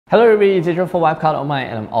Hello everybody, it's Adrian for WapCar.my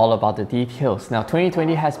and I'm all about the details. Now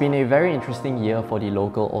 2020 has been a very interesting year for the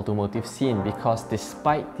local automotive scene because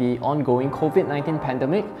despite the ongoing COVID-19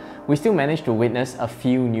 pandemic, we still managed to witness a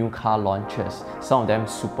few new car launches, some of them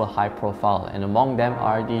super high profile, and among them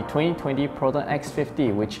are the 2020 Proton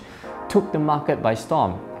X50, which took the market by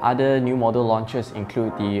storm. Other new model launches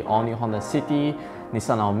include the all-new Honda City,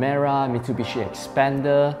 Nissan Almera, Mitsubishi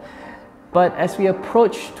Xpander. But as we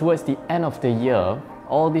approach towards the end of the year,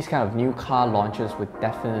 all these kind of new car launches would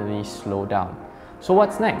definitely slow down. So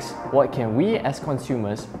what's next? What can we as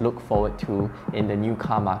consumers look forward to in the new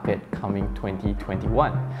car market coming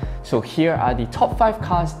 2021? So here are the top 5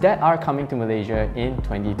 cars that are coming to Malaysia in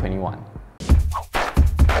 2021.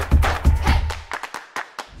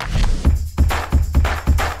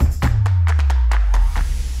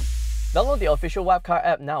 Download the official WapCar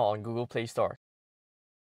app now on Google Play Store.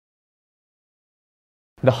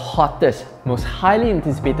 The hottest, most highly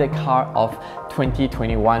anticipated car of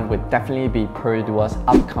 2021 would definitely be Perodua's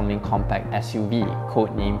upcoming compact SUV,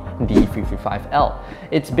 codenamed D55L.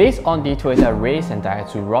 It's based on the Toyota Iriz and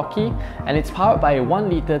Daihatsu Rocky, and it's powered by a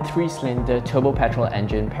 1-litre 3-cylinder turbo petrol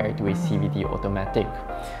engine paired to a CVT automatic.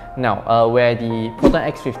 Now, where the Proton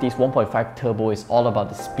X50's 1.5 turbo is all about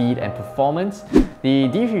the speed and performance, the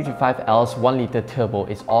D55L's 1-litre turbo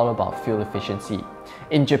is all about fuel efficiency.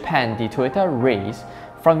 In Japan, the Toyota Iriz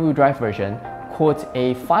front-wheel drive version quotes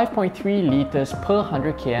a 5.3 litres per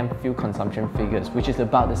 100 km fuel consumption figures, which is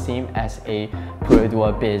about the same as a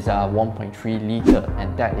Perodua Beza 1.3 litre,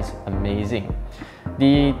 and that is amazing.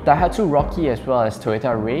 The Daihatsu Rocky as well as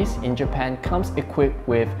Toyota Iriz in Japan comes equipped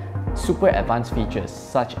with super advanced features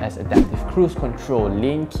such as adaptive cruise control,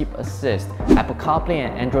 lane keep assist, Apple CarPlay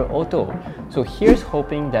and Android Auto. So here's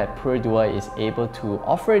hoping that Perodua is able to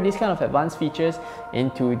offer these kind of advanced features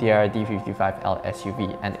into their D55L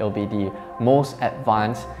SUV, and it'll be the most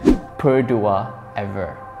advanced Perodua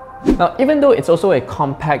ever. Now, even though it's also a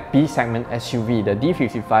compact B-segment SUV, the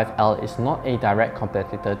D55L is not a direct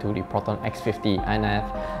competitor to the Proton X50, and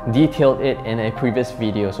I've detailed it in a previous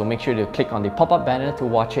video, so make sure to click on the pop-up banner to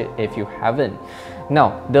watch it if you haven't.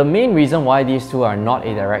 Now, the main reason why these two are not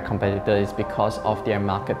a direct competitor is because of their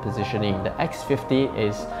market positioning. The X50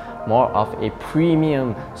 is more of a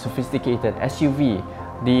premium, sophisticated SUV.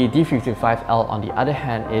 The D55L, on the other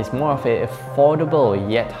hand, is more of an affordable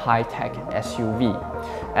yet high-tech SUV.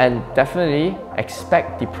 And definitely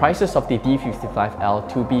expect the prices of the D55L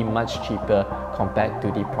to be much cheaper compared to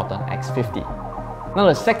the Proton X50. Now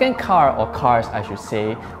the second car, or cars I should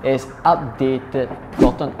say, is updated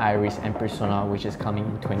Proton Iriz and Persona, which is coming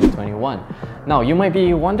in 2021. Now you might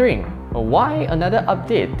be wondering, why another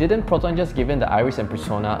update? Didn't Proton just given the Iriz and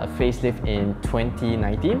Persona a facelift in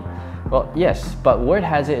 2019? Well, yes, but word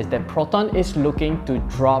has it is that Proton is looking to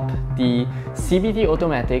drop the CVT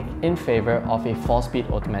automatic in favor of a 4-speed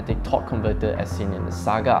automatic torque converter as seen in the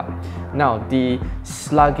Saga. Now, the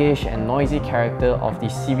sluggish and noisy character of the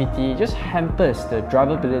CVT just hampers the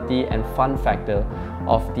drivability and fun factor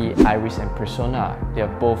of the Iriz and Persona. They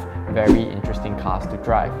are both very interesting cars to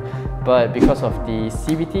drive, but because of the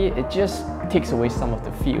CVT, it just takes away some of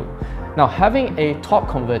the feel. Now, having a torque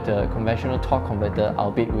converter, conventional torque converter,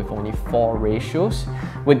 albeit with only 4 ratios,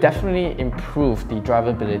 would definitely improve the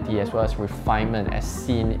drivability as well as refinement as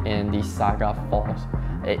seen in the Saga Force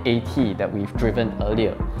AT that we've driven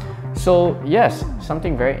earlier. So yes,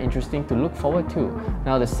 something very interesting to look forward to.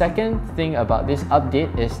 Now the second thing about this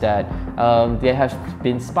update is that there have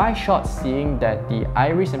been spy shots seeing that the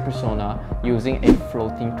Iriz and Persona using a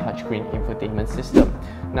floating touchscreen infotainment system.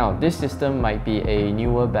 Now this system might be a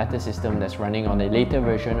newer, better system that's running on a later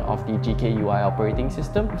version of the GKUI operating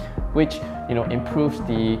system, which improves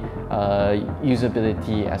the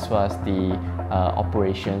usability as well as the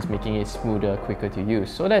operations, making it smoother, quicker to use.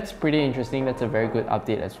 So that's pretty interesting. That's a very good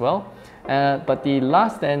update as well. But the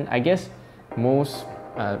last and I guess most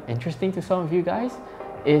interesting to some of you guys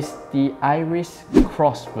is the Iriz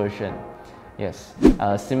Cross version. Yes,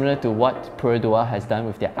 similar to what Perodua has done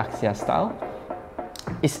with their Axia style.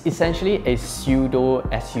 It's essentially a pseudo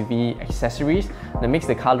SUV accessories that makes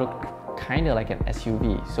the car look kind of like an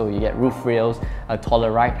SUV. So you get roof rails, a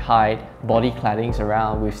taller ride height, body claddings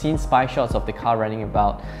around. We've seen spy shots of the car running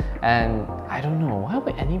about, and I don't know, why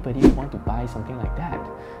would anybody want to buy something like that?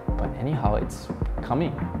 But anyhow, it's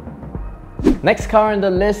coming. Next car on the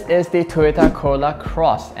list is the Toyota Corolla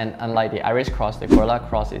Cross, and unlike the Iriz Cross, the Corolla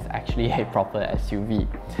Cross is actually a proper SUV.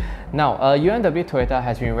 Now, UNW Toyota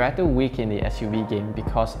has been rather weak in the SUV game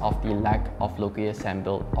because of the lack of locally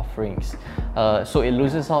assembled offerings. So it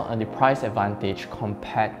loses out on the price advantage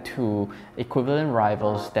compared to equivalent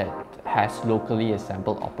rivals that has locally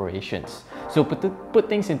assembled operations. So to put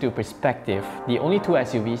things into perspective, the only two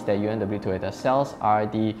SUVs that UNW Toyota sells are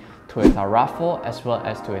the Toyota RAV4 as well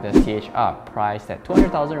as Toyota CHR, priced at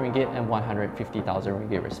 200,000 ringgit and 150,000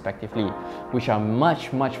 ringgit respectively, which are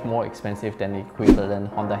much more expensive than the equivalent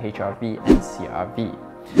Honda HR-V and CR-V.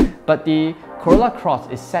 But the Corolla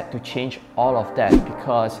Cross is set to change all of that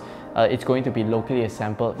because it's going to be locally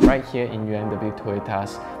assembled right here in UNW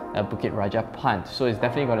Toyota's Bukit Raja plant. So it's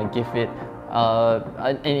definitely going to give it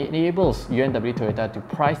enables UNW Toyota to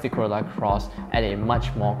price the Corolla Cross at a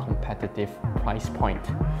much more competitive price point.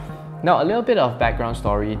 Now, a little bit of background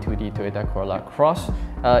story to the Toyota Corolla Cross.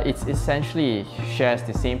 It essentially shares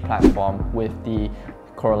the same platform with the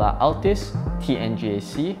Corolla Altis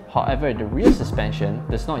TNGA-C. However, the rear suspension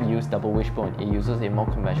does not use double wishbone. It uses a more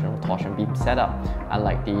conventional torsion beam setup,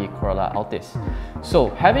 unlike the Corolla Altis. So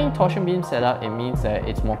having torsion beam setup, it means that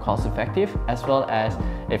it's more cost effective, as well as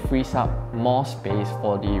it frees up more space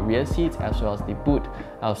for the rear seats as well as the boot,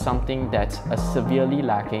 something that's severely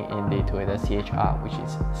lacking in the Toyota CHR, which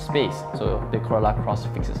is space. So the Corolla Cross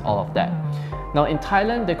fixes all of that. Now in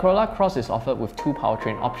Thailand, the Corolla Cross is offered with two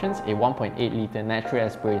powertrain options, a 1.8 litre naturally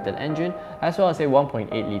aspirated engine as well as a 1.8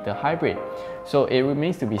 litre hybrid. So it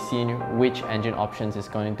remains to be seen which engine options is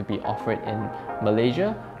going to be offered in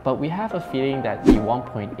Malaysia, but we have a feeling that the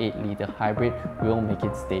 1.8 litre hybrid will make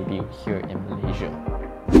its debut here in Malaysia.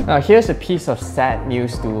 Now here's a piece of sad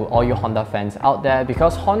news to all you Honda fans out there,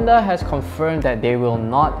 because Honda has confirmed that they will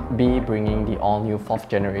not be bringing the all-new 4th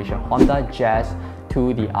generation Honda Jazz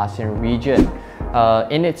to the ASEAN region.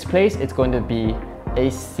 In its place, it's going to be a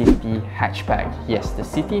city hatchback. Yes, the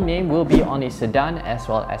city name will be on a sedan as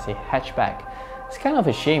well as a hatchback. It's kind of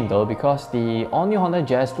a shame though, because the all-new Honda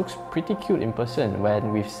Jazz looks pretty cute in person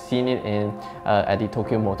when we've seen it at the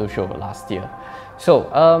Tokyo Motor Show last year. So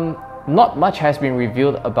not much has been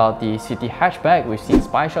revealed about the city hatchback. We've seen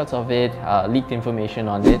spy shots of it, leaked information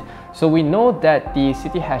on it. So we know that the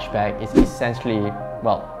city hatchback is essentially,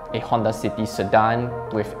 well, a Honda City sedan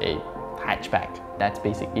with a hatchback. That's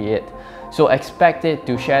basically it. So expect it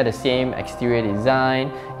to share the same exterior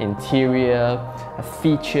design, interior,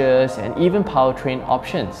 features, and even powertrain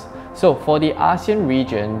options. So for the ASEAN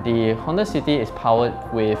region, the Honda City is powered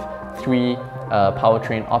with three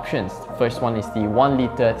powertrain options. First one is the 1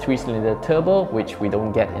 litre 3-cylinder turbo, which we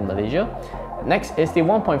don't get in Malaysia. Next is the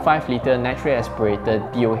 1.5 litre naturally aspirated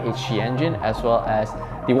DOHC engine, as well as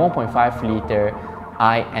the 1.5 litre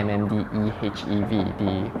IMMD EHEV,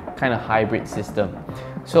 the kind of hybrid system.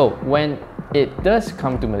 So when it does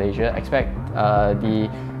come to Malaysia, expect the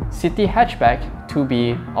city hatchback to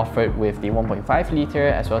be offered with the 1.5 litre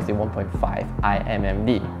as well as the 1.5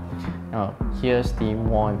 IMMD. Now, here's the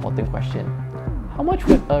more important question. How much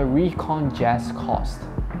would a Recon Jazz cost?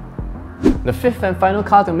 The fifth and final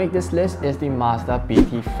car to make this list is the Mazda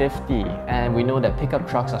BT-50, and we know that pickup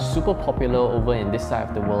trucks are super popular over in this side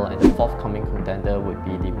of the world, and the forthcoming contender would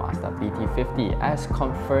be the Mazda BT-50, as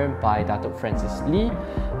confirmed by Datuk Francis Lee,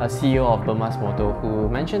 CEO of Burmaz Motor, who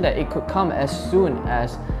mentioned that it could come as soon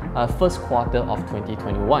as first quarter of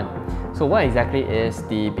 2021. So what exactly is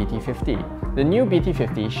the BT-50? The new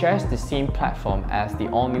BT-50 shares the same platform as the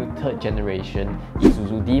all-new 3rd generation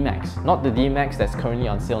Isuzu D-Max. Not the D-Max that's currently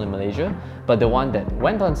on sale in Malaysia, but the one that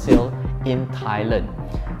went on sale in Thailand.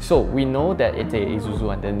 So we know that it's a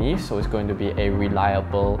Isuzu underneath, so it's going to be a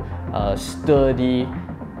reliable, sturdy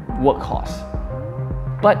workhorse,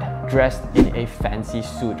 but dressed in a fancy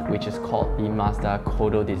suit, which is called the Mazda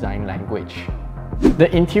Kodo design language.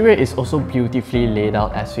 The interior is also beautifully laid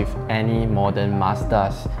out as with any modern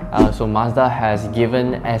Mazdas. So Mazda has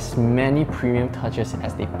given as many premium touches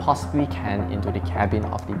as they possibly can into the cabin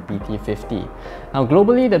of the BT-50. Now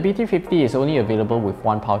globally, the BT-50 is only available with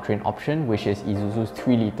one powertrain option, which is Isuzu's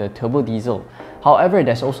 3 litre turbo diesel. However,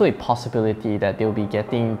 there's also a possibility that they'll be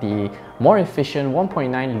getting the more efficient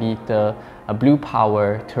 1.9 litre Blue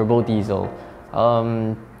Power turbo diesel.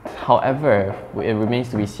 However, it remains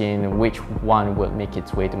to be seen which one will make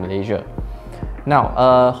its way to Malaysia.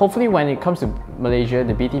 Now, hopefully when it comes to Malaysia,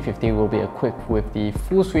 the BT-50 will be equipped with the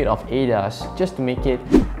full suite of ADAS just to make it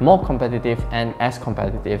more competitive and as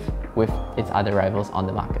competitive with its other rivals on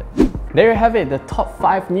the market. There you have it, the top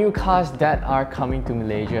 5 new cars that are coming to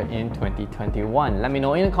Malaysia in 2021. Let me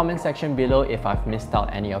know in the comment section below if I've missed out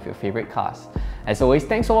any of your favorite cars. As always,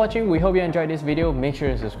 thanks for watching. We hope you enjoyed this video. Make sure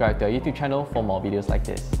to subscribe to our YouTube channel for more videos like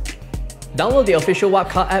this. Download the official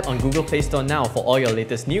WapCar app on Google Play Store now for all your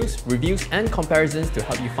latest news, reviews, and comparisons to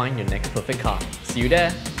help you find your next perfect car. See you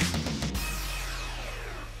there!